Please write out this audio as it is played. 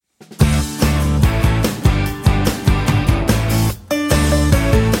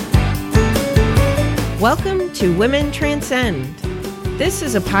Welcome to Women Transcend. This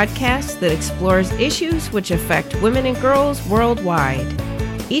is a podcast that explores issues which affect women and girls worldwide.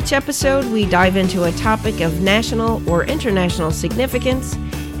 Each episode, we dive into a topic of national or international significance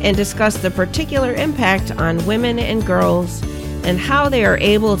and discuss the particular impact on women and girls and how they are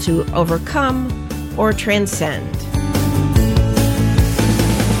able to overcome or transcend.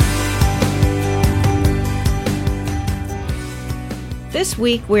 This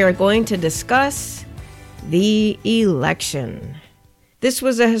week, we are going to discuss the election. This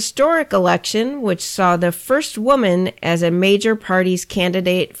was a historic election which saw the first woman as a major party's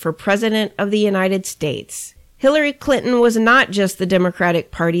candidate for President of the United States. Hillary Clinton was not just the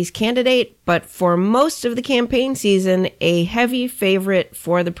Democratic Party's candidate, but for most of the campaign season, a heavy favorite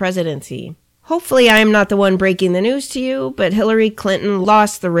for the presidency. Hopefully, I am not the one breaking the news to you, but Hillary Clinton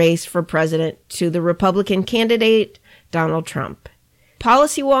lost the race for president to the Republican candidate, Donald Trump.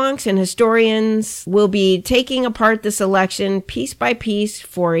 Policy wonks and historians will be taking apart this election piece by piece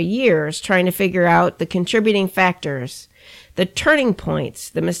for years, trying to figure out the contributing factors, the turning points,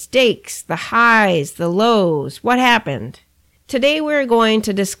 the mistakes, the highs, the lows, what happened. Today we're going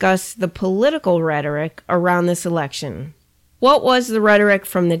to discuss the political rhetoric around this election. What was the rhetoric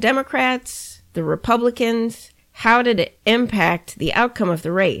from the Democrats, the Republicans? How did it impact the outcome of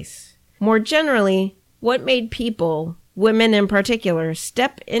the race? More generally, what made people, women in particular,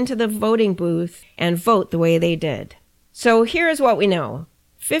 step into the voting booth and vote the way they did? So here's what we know.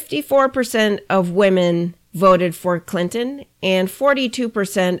 54% of women voted for Clinton and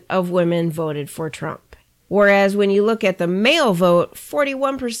 42% of women voted for Trump. Whereas when you look at the male vote,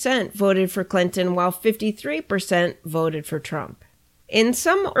 41% voted for Clinton while 53% voted for Trump. In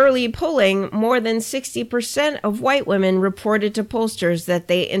some early polling, more than 60% of white women reported to pollsters that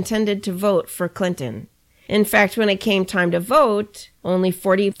they intended to vote for Clinton. In fact, when it came time to vote, only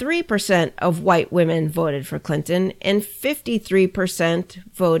 43% of white women voted for Clinton and 53%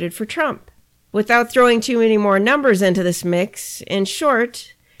 voted for Trump. Without throwing too many more numbers into this mix, in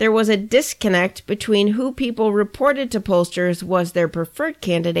short, there was a disconnect between who people reported to pollsters was their preferred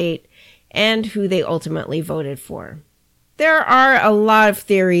candidate and who they ultimately voted for. There are a lot of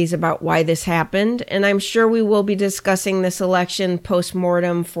theories about why this happened, and I'm sure we will be discussing this election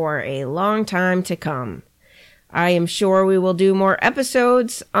post-mortem for a long time to come. I am sure we will do more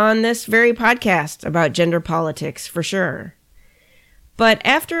episodes on this very podcast about gender politics for sure. But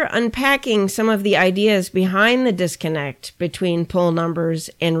after unpacking some of the ideas behind the disconnect between poll numbers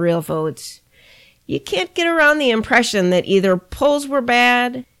and real votes, you can't get around the impression that either polls were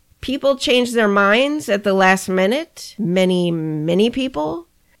bad, people changed their minds at the last minute, many people,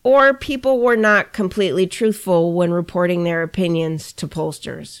 or people were not completely truthful when reporting their opinions to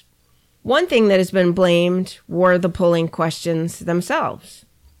pollsters. One thing that has been blamed were the polling questions themselves.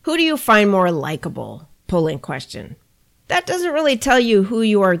 Who do you find more likable? Polling question. That doesn't really tell you who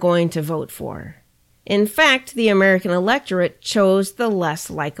you are going to vote for. In fact, the American electorate chose the less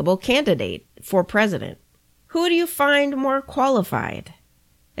likable candidate for president. Who do you find more qualified?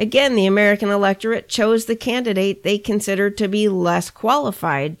 Again, the American electorate chose the candidate they considered to be less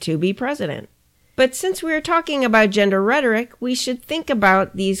qualified to be president. But since we are talking about gender rhetoric, we should think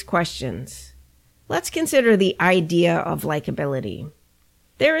about these questions. Let's consider the idea of likability.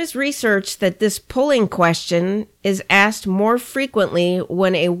 There is research that this polling question is asked more frequently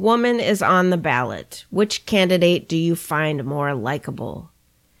when a woman is on the ballot. Which candidate do you find more likable?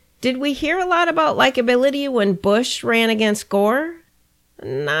 Did we hear a lot about likability when Bush ran against Gore?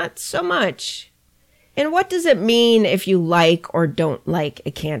 Not so much. And what does it mean if you like or don't like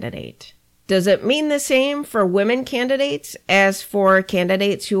a candidate? Does it mean the same for women candidates as for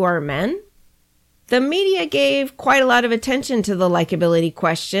candidates who are men? The media gave quite a lot of attention to the likability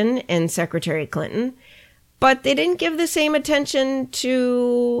question in Secretary Clinton, but they didn't give the same attention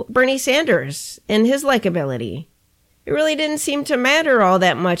to Bernie Sanders and his likability. It really didn't seem to matter all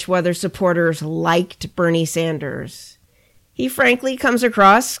that much whether supporters liked Bernie Sanders. He frankly comes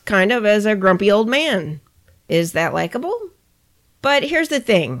across kind of as a grumpy old man. Is that likable? But here's the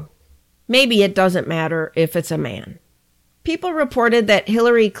thing. Maybe it doesn't matter if it's a man. People reported that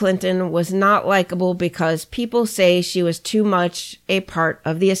Hillary Clinton was not likable because people say she was too much a part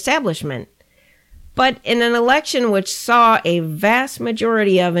of the establishment. But in an election which saw a vast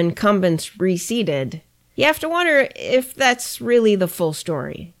majority of incumbents reseated, you have to wonder if that's really the full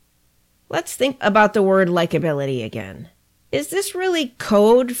story. Let's think about the word likability again. Is this really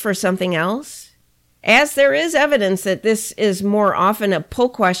code for something else? As there is evidence that this is more often a poll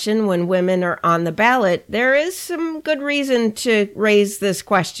question when women are on the ballot, there is some good reason to raise this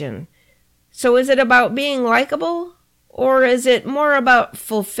question. So is it about being likable? Or is it more about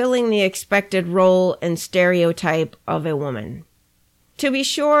fulfilling the expected role and stereotype of a woman? To be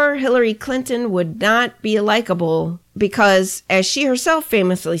sure, Hillary Clinton would not be likable because, as she herself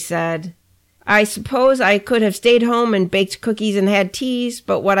famously said, "I suppose I could have stayed home and baked cookies and had teas,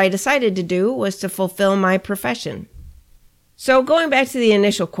 but what I decided to do was to fulfill my profession." So going back to the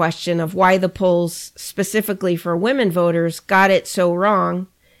initial question of why the polls, specifically for women voters, got it so wrong,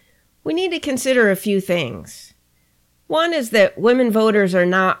 we need to consider a few things. One is that women voters are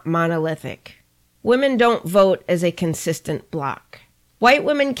not monolithic. Women don't vote as a consistent bloc. White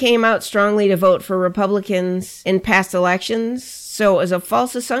women came out strongly to vote for Republicans in past elections, so it was a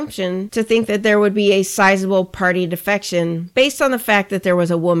false assumption to think that there would be a sizable party defection based on the fact that there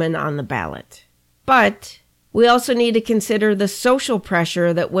was a woman on the ballot. But we also need to consider the social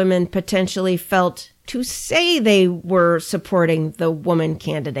pressure that women potentially felt to say they were supporting the woman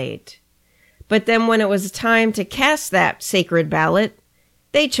candidate. But then when it was time to cast that sacred ballot,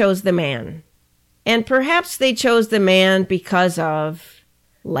 they chose the man. And perhaps they chose the man because of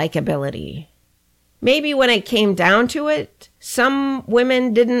likability. Maybe when it came down to it, some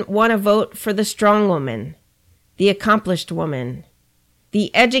women didn't want to vote for the strong woman, the accomplished woman, the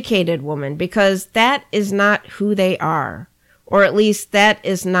educated woman, because that is not who they are, or at least that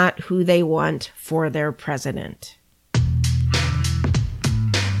is not who they want for their president.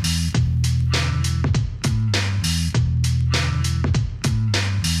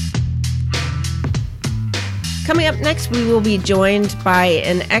 Coming up next, we will be joined by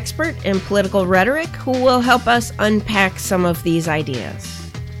an expert in political rhetoric who will help us unpack some of these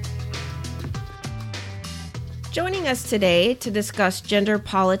ideas. Joining us today to discuss gender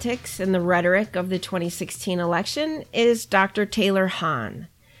politics and the rhetoric of the 2016 election is Dr. Taylor Hahn.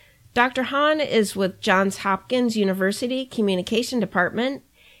 Dr. Hahn is with Johns Hopkins University Communication Department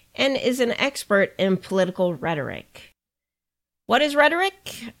and is an expert in political rhetoric. What is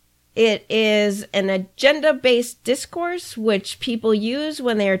rhetoric? It is an agenda-based discourse which people use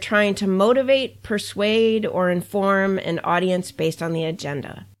when they are trying to motivate, persuade, or inform an audience based on the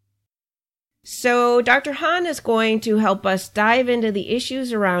agenda. So Dr. Hahn is going to help us dive into the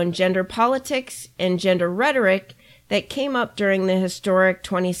issues around gender politics and gender rhetoric that came up during the historic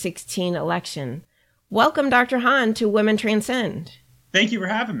 2016 election. Welcome, Dr. Hahn, to Women Transcend. Thank you for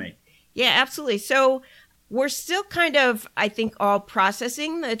having me. Yeah, absolutely. So we're still kind of, I think, all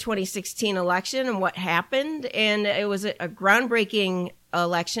processing the 2016 election and what happened. And it was a groundbreaking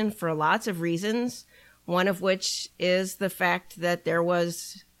election for lots of reasons, one of which is the fact that there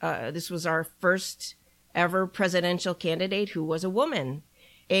was, this was our first ever presidential candidate who was a woman.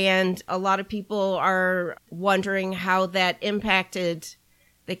 And a lot of people are wondering how that impacted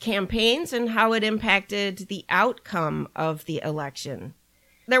the campaigns and how it impacted the outcome of the election.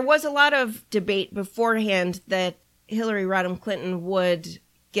 There was a lot of debate beforehand that Hillary Rodham Clinton would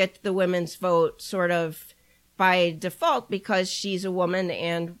get the women's vote sort of by default because she's a woman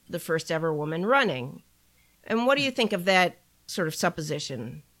and the first ever woman running. And what do you think of that sort of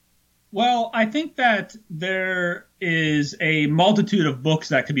supposition? Well, I think that there is a multitude of books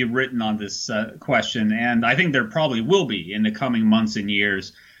that could be written on this question, and I think there probably will be in the coming months and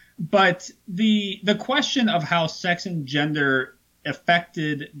years. But the question of how sex and gender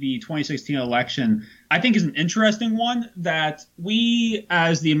affected the 2016 election, I think is an interesting one that we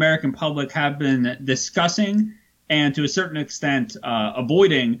as the American public have been discussing and to a certain extent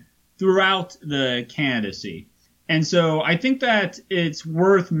avoiding throughout the candidacy. And so I think that it's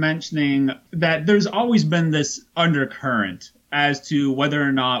worth mentioning that there's always been this undercurrent as to whether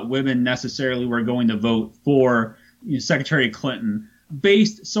or not women necessarily were going to vote for Secretary Clinton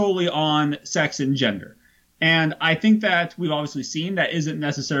based solely on sex and gender. And I think that we've obviously seen that isn't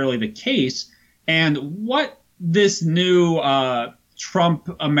necessarily the case. And what this new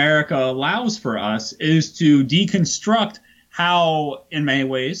Trump America allows for us is to deconstruct how, in many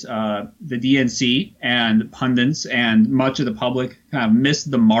ways, the DNC and pundits and much of the public kind of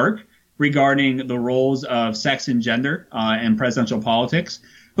missed the mark regarding the roles of sex and gender in presidential politics,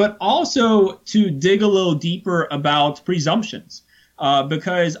 but also to dig a little deeper about presumptions.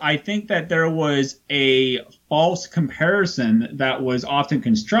 Because I think that there was a false comparison that was often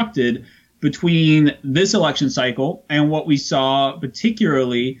constructed between this election cycle and what we saw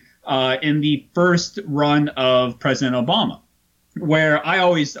particularly in the first run of President Obama, where I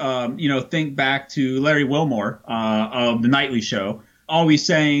always, think back to Larry Wilmore of The Nightly Show, always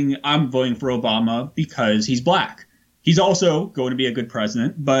saying, I'm voting for Obama because he's black. He's also going to be a good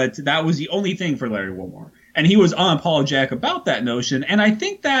president, but that was the only thing for Larry Wilmore. And he was unapologetic about that notion. And I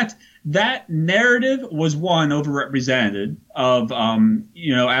think that that narrative was one overrepresented of,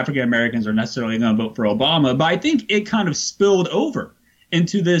 African Americans are necessarily going to vote for Obama. But I think it kind of spilled over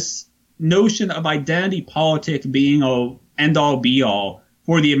into this notion of identity politic being a end all be all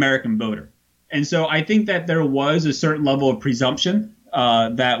for the American voter. And so I think that there was a certain level of presumption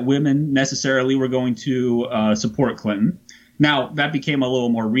that women necessarily were going to support Clinton. Now, that became a little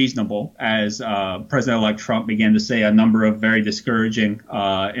more reasonable as President-elect Trump began to say a number of very discouraging,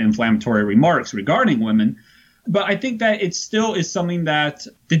 inflammatory remarks regarding women. But I think that it still is something that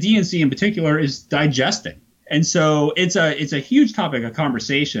the DNC in particular is digesting. And so it's a huge topic of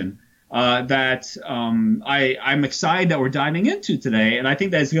conversation that I'm excited that we're diving into today. And I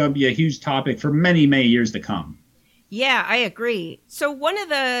think that it's going to be a huge topic for many, many years to come. Yeah, I agree. So one of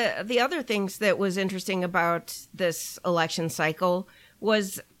the other things that was interesting about this election cycle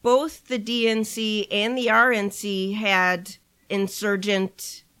was both the DNC and the RNC had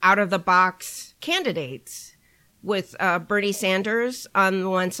insurgent, out-of-the-box candidates with Bernie Sanders on the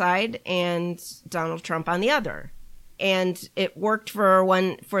one side and Donald Trump on the other. And it worked for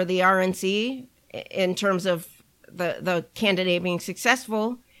the RNC in terms of the candidate being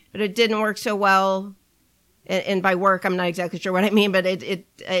successful, but it didn't work so well. And by work, I'm not exactly sure what I mean, but it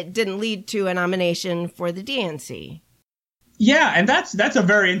didn't lead to a nomination for the DNC. Yeah, and that's a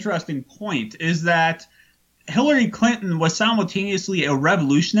very interesting point, is that Hillary Clinton was simultaneously a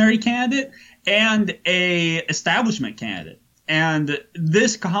revolutionary candidate and a establishment candidate. And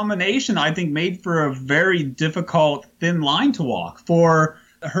this combination, I think, made for a very difficult thin line to walk for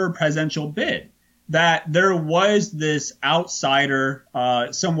her presidential bid. That there was this outsider,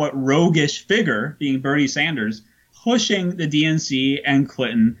 somewhat roguish figure, being Bernie Sanders, pushing the DNC and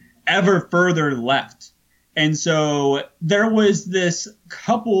Clinton ever further left. And so there was this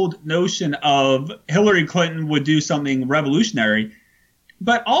coupled notion of Hillary Clinton would do something revolutionary,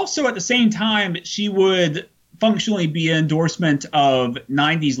 but also at the same time, she would functionally be an endorsement of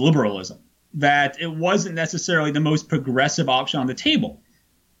 90s liberalism, that it wasn't necessarily the most progressive option on the table.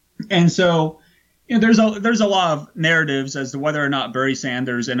 And so there's a lot of narratives as to whether or not Bernie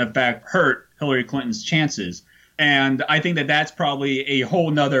Sanders, in effect, hurt Hillary Clinton's chances. And I think that that's probably a whole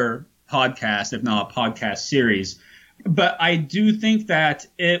nother podcast, if not a podcast series. But I do think that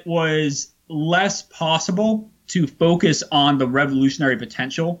it was less possible to focus on the revolutionary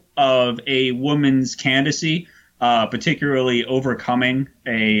potential of a woman's candidacy, particularly overcoming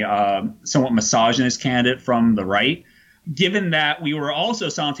a somewhat misogynist candidate from the right, given that we were also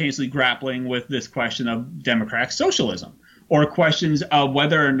simultaneously grappling with this question of democratic socialism, or questions of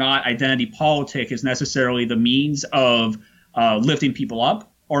whether or not identity politic is necessarily the means of lifting people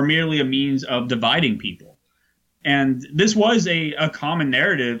up or merely a means of dividing people. And this was a common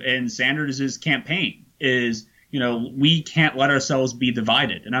narrative in Sanders' campaign is, we can't let ourselves be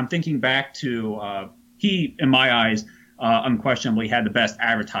divided. And I'm thinking back to he, in my eyes, unquestionably had the best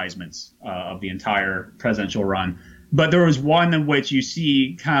advertisements of the entire presidential run. But there was one in which you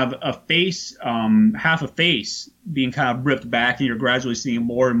see kind of a face, half a face being kind of ripped back, and you're gradually seeing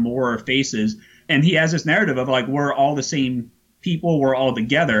more and more faces. And he has this narrative of like, we're all the same people, we're all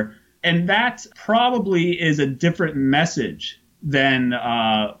together. And that probably is a different message than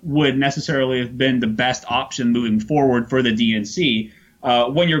would necessarily have been the best option moving forward for the DNC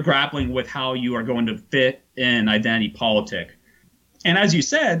when you're grappling with how you are going to fit in identity politic. And as you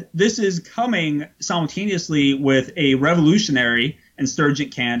said, this is coming simultaneously with a revolutionary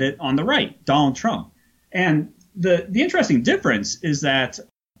insurgent candidate on the right, Donald Trump. And the interesting difference is that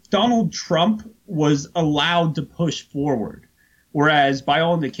Donald Trump was allowed to push forward, whereas by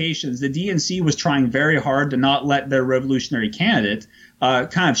all indications, the DNC was trying very hard to not let their revolutionary candidate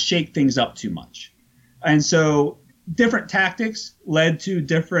kind of shake things up too much. And so different tactics led to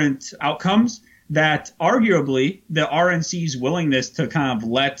different outcomes that arguably the RNC's willingness to kind of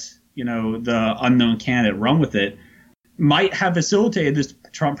let, the unknown candidate run with it might have facilitated this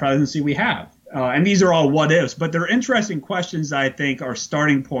Trump presidency we have. And these are all what ifs, but they're interesting questions that I think are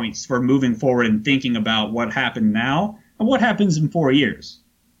starting points for moving forward and thinking about what happened now and what happens in 4 years.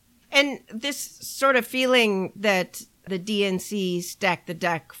 And this sort of feeling that the DNC stacked the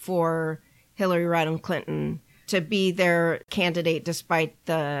deck for Hillary Rodham Clinton to be their candidate despite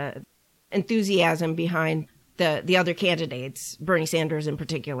the enthusiasm behind the other candidates, Bernie Sanders in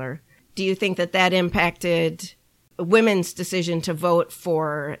particular. Do you think that impacted women's decision to vote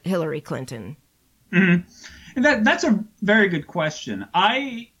for Hillary Clinton? Mm-hmm. And that's a very good question.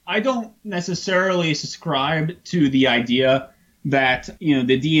 I don't necessarily subscribe to the idea that, the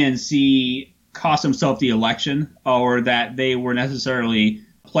DNC cost themselves the election or that they were necessarily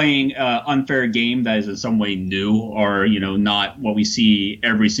playing an unfair game that is in some way new or, not what we see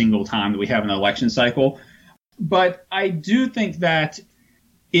every single time that we have an election cycle. But I do think that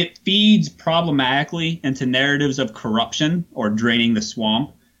it feeds problematically into narratives of corruption or draining the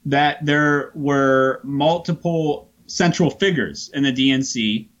swamp, that there were multiple central figures in the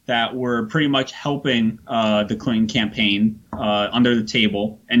DNC that were pretty much helping the Clinton campaign under the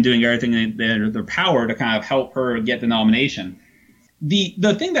table and doing everything in their power to kind of help her get the nomination.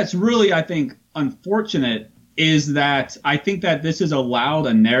 The thing that's really, I think, unfortunate is that I think that this has allowed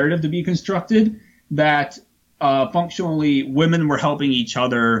a narrative to be constructed that functionally women were helping each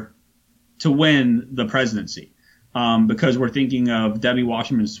other to win the presidency. Because we're thinking of Debbie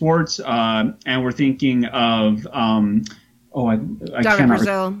Wasserman Schwartz, and we're thinking of I Donna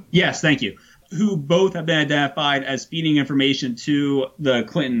Brazile. Yes, thank you. Who both have been identified as feeding information to the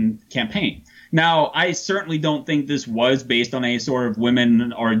Clinton campaign. Now, I certainly don't think this was based on a sort of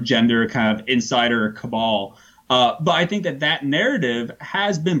women or gender kind of insider cabal, but I think that narrative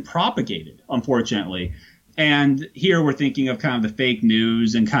has been propagated, unfortunately. And here we're thinking of kind of the fake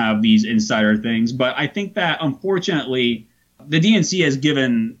news and kind of these insider things. But I think that, unfortunately, the DNC has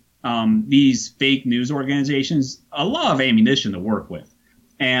given these fake news organizations a lot of ammunition to work with.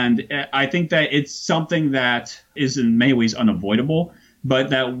 And I think that it's something that is in many ways unavoidable, but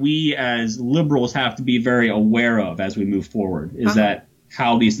that we as liberals have to be very aware of as we move forward, is that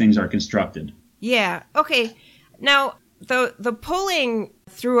how these things are constructed. Yeah. Okay. Now, the polling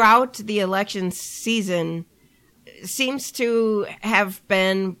throughout the election season seems to have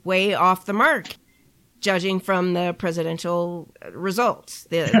been way off the mark, judging from the presidential results,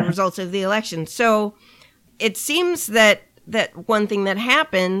 the results of the election. So it seems that one thing that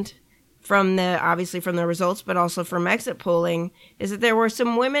happened obviously from the results, but also from exit polling, is that there were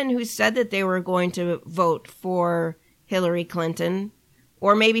some women who said that they were going to vote for Hillary Clinton,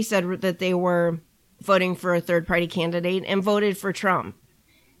 or maybe said that they were voting for a third party candidate and voted for Trump.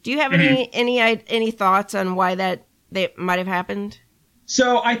 Do you have any thoughts on why that might have happened?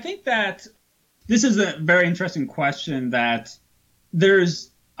 So I think that this is a very interesting question, that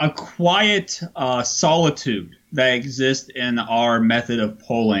there's a quiet solitude that exists in our method of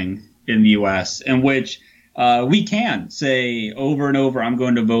polling in the U.S., in which we can say over and over, I'm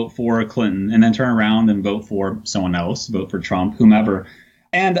going to vote for Clinton, and then turn around and vote for someone else, vote for Trump, whomever.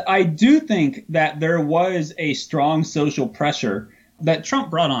 And I do think that there was a strong social pressure that Trump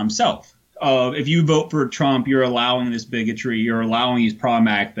brought on himself. If you vote for Trump, you're allowing this bigotry, you're allowing these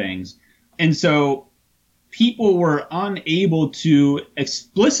problematic things. And so people were unable to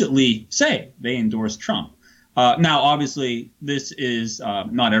explicitly say they endorse Trump. Now, obviously, this is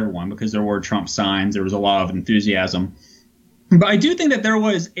not everyone, because there were Trump signs. There was a lot of enthusiasm. But I do think that there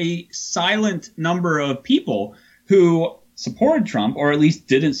was a silent number of people who supported Trump, or at least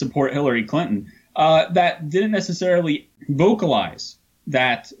didn't support Hillary Clinton, that didn't necessarily vocalize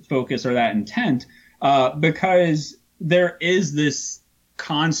that focus or that intent, because there is this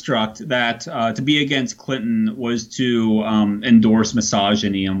construct that to be against Clinton was to endorse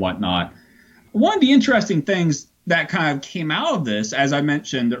misogyny and whatnot. One of the interesting things that kind of came out of this, as I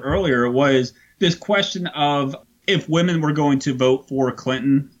mentioned earlier, was this question of if women were going to vote for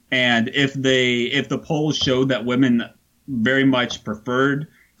Clinton, and if the polls showed that women very much preferred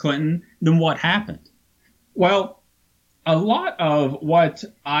Clinton, then what happened? Well, a lot of what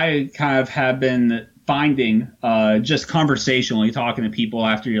I kind of have been finding just conversationally talking to people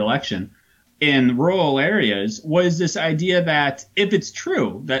after the election in rural areas was this idea that if it's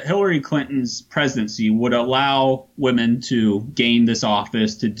true that Hillary Clinton's presidency would allow women to gain this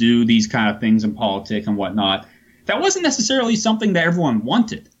office, to do these kind of things in politics and whatnot, that wasn't necessarily something that everyone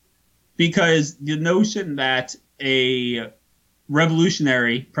wanted. Because the notion that a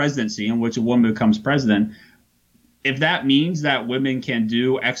revolutionary presidency in which a woman becomes president, if that means that women can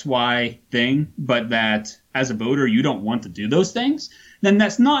do X, Y thing, but that as a voter you don't want to do those things, then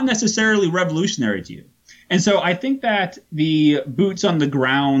that's not necessarily revolutionary to you. And so I think that the boots on the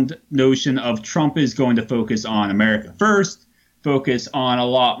ground notion of Trump is going to focus on America first, focus on a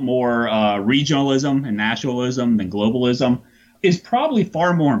lot more regionalism and nationalism than globalism, is probably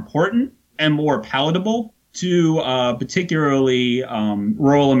far more important and more palatable to particularly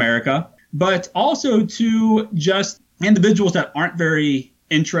rural America, but also to just individuals that aren't very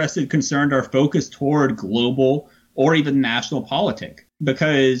interested, concerned, or focused toward global or even national politics.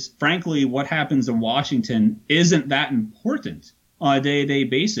 Because, frankly, what happens in Washington isn't that important on a day-to-day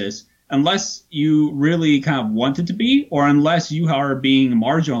basis unless you really kind of want it to be, or unless you are being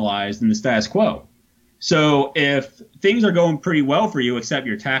marginalized in the status quo. So if things are going pretty well for you, except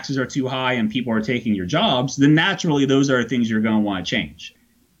your taxes are too high and people are taking your jobs, then naturally those are things you're going to want to change.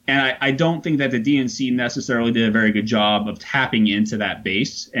 And I don't think that the DNC necessarily did a very good job of tapping into that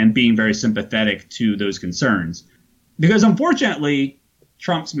base and being very sympathetic to those concerns. Because unfortunately,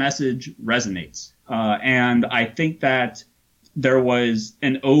 Trump's message resonates. And I think that there was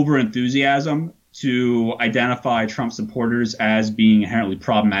an over-enthusiasm to identify Trump supporters as being inherently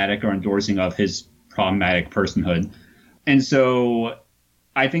problematic or endorsing of his problematic personhood. And so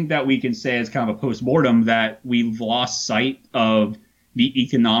I think that we can say as kind of a post-mortem that we've lost sight of the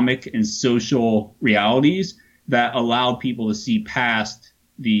economic and social realities that allowed people to see past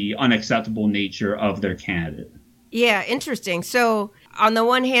the unacceptable nature of their candidate. Yeah, interesting. So on the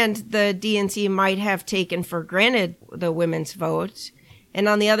one hand, the DNC might have taken for granted the women's vote. And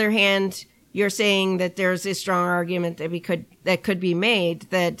on the other hand, you're saying that there's a strong argument that could be made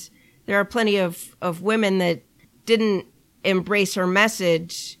that there are plenty of women that didn't embrace her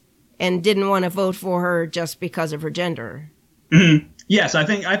message and didn't want to vote for her just because of her gender. Mm-hmm. Yes, I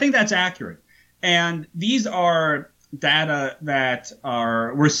think that's accurate. And these are data that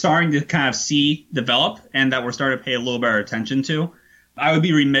we're starting to kind of see develop and that we're starting to pay a little better attention to. I would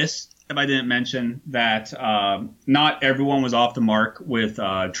be remiss if I didn't mention that not everyone was off the mark with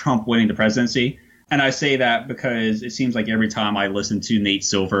Trump winning the presidency. And I say that because it seems like every time I listen to Nate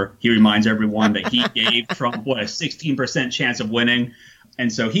Silver, he reminds everyone that he gave Trump, a 16% chance of winning. And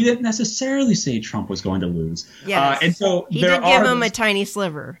so he didn't necessarily say Trump was going to lose. Yes. And so he did give him a tiny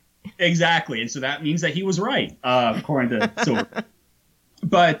sliver. Exactly. And so that means that he was right, according to Silver.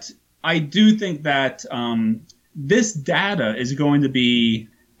 But I do think that this data is going to be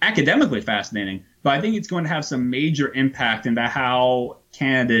academically fascinating, but I think it's going to have some major impact into how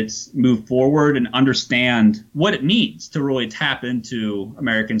candidates move forward and understand what it means to really tap into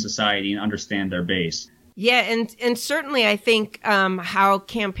American society and understand their base. Yeah, and certainly I think how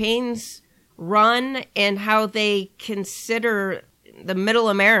campaigns run and how they consider the middle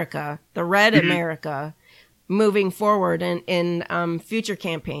America, the red America, moving forward in future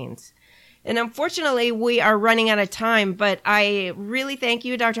campaigns. And unfortunately, we are running out of time, but I really thank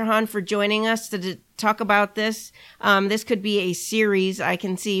you, Dr. Hahn, for joining us to talk about this. This could be a series, I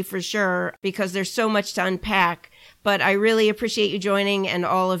can see for sure, because there's so much to unpack. But I really appreciate you joining and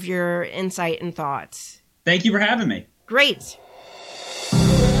all of your insight and thoughts. Thank you for having me. Great.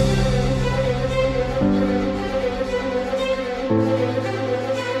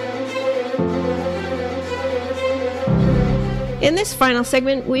 In this final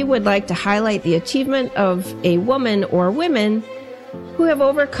segment, we would like to highlight the achievement of a woman or women who have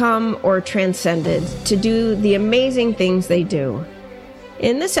overcome or transcended to do the amazing things they do.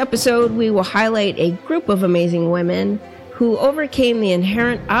 In this episode, we will highlight a group of amazing women who overcame the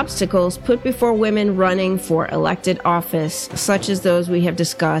inherent obstacles put before women running for elected office, such as those we have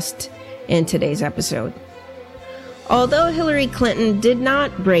discussed in today's episode. Although Hillary Clinton did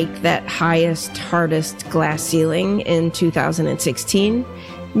not break that highest, hardest glass ceiling in 2016,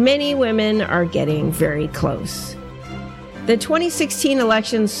 many women are getting very close. The 2016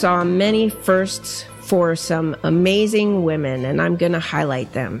 election saw many firsts for some amazing women, and I'm going to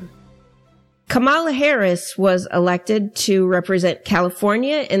highlight them. Kamala Harris was elected to represent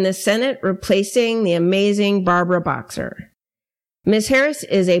California in the Senate, replacing the amazing Barbara Boxer. Ms. Harris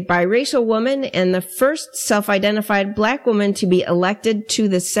is a biracial woman and the first self-identified Black woman to be elected to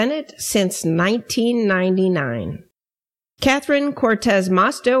the Senate since 1999. Catherine Cortez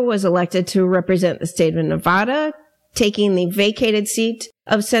Masto was elected to represent the state of Nevada, taking the vacated seat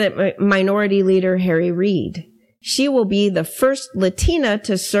of Senate Minority Leader Harry Reid. She will be the first Latina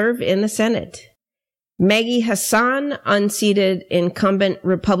to serve in the Senate. Maggie Hassan unseated incumbent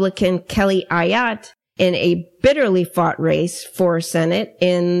Republican Kelly Ayotte in a bitterly fought race for Senate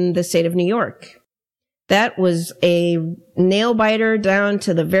in the state of New York. That was a nail-biter down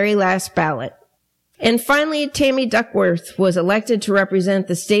to the very last ballot. And finally, Tammy Duckworth was elected to represent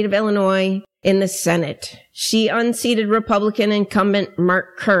the state of Illinois in the Senate. She unseated Republican incumbent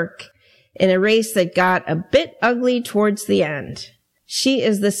Mark Kirk in a race that got a bit ugly towards the end. She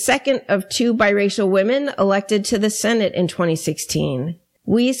is the second of two biracial women elected to the Senate in 2016.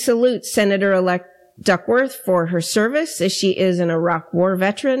 We salute Senator-elect Duckworth for her service, as she is an Iraq War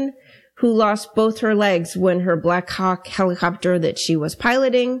veteran who lost both her legs when her Black Hawk helicopter that she was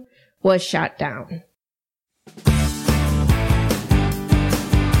piloting was shot down.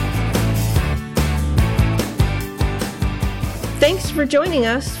 Thanks for joining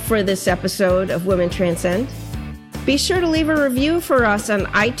us for this episode of Women Transcend. Be sure to leave a review for us on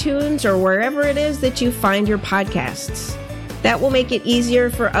iTunes or wherever it is that you find your podcasts. That will make it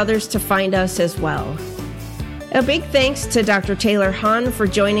easier for others to find us as well. A big thanks to Dr. Taylor Hahn for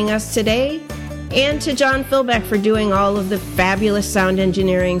joining us today. And to John Philbeck for doing all of the fabulous sound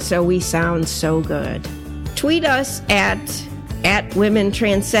engineering so we sound so good. Tweet us at Women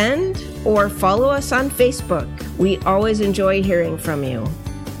Transcend or follow us on Facebook. We always enjoy hearing from you.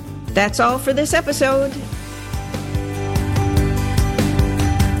 That's all for this episode.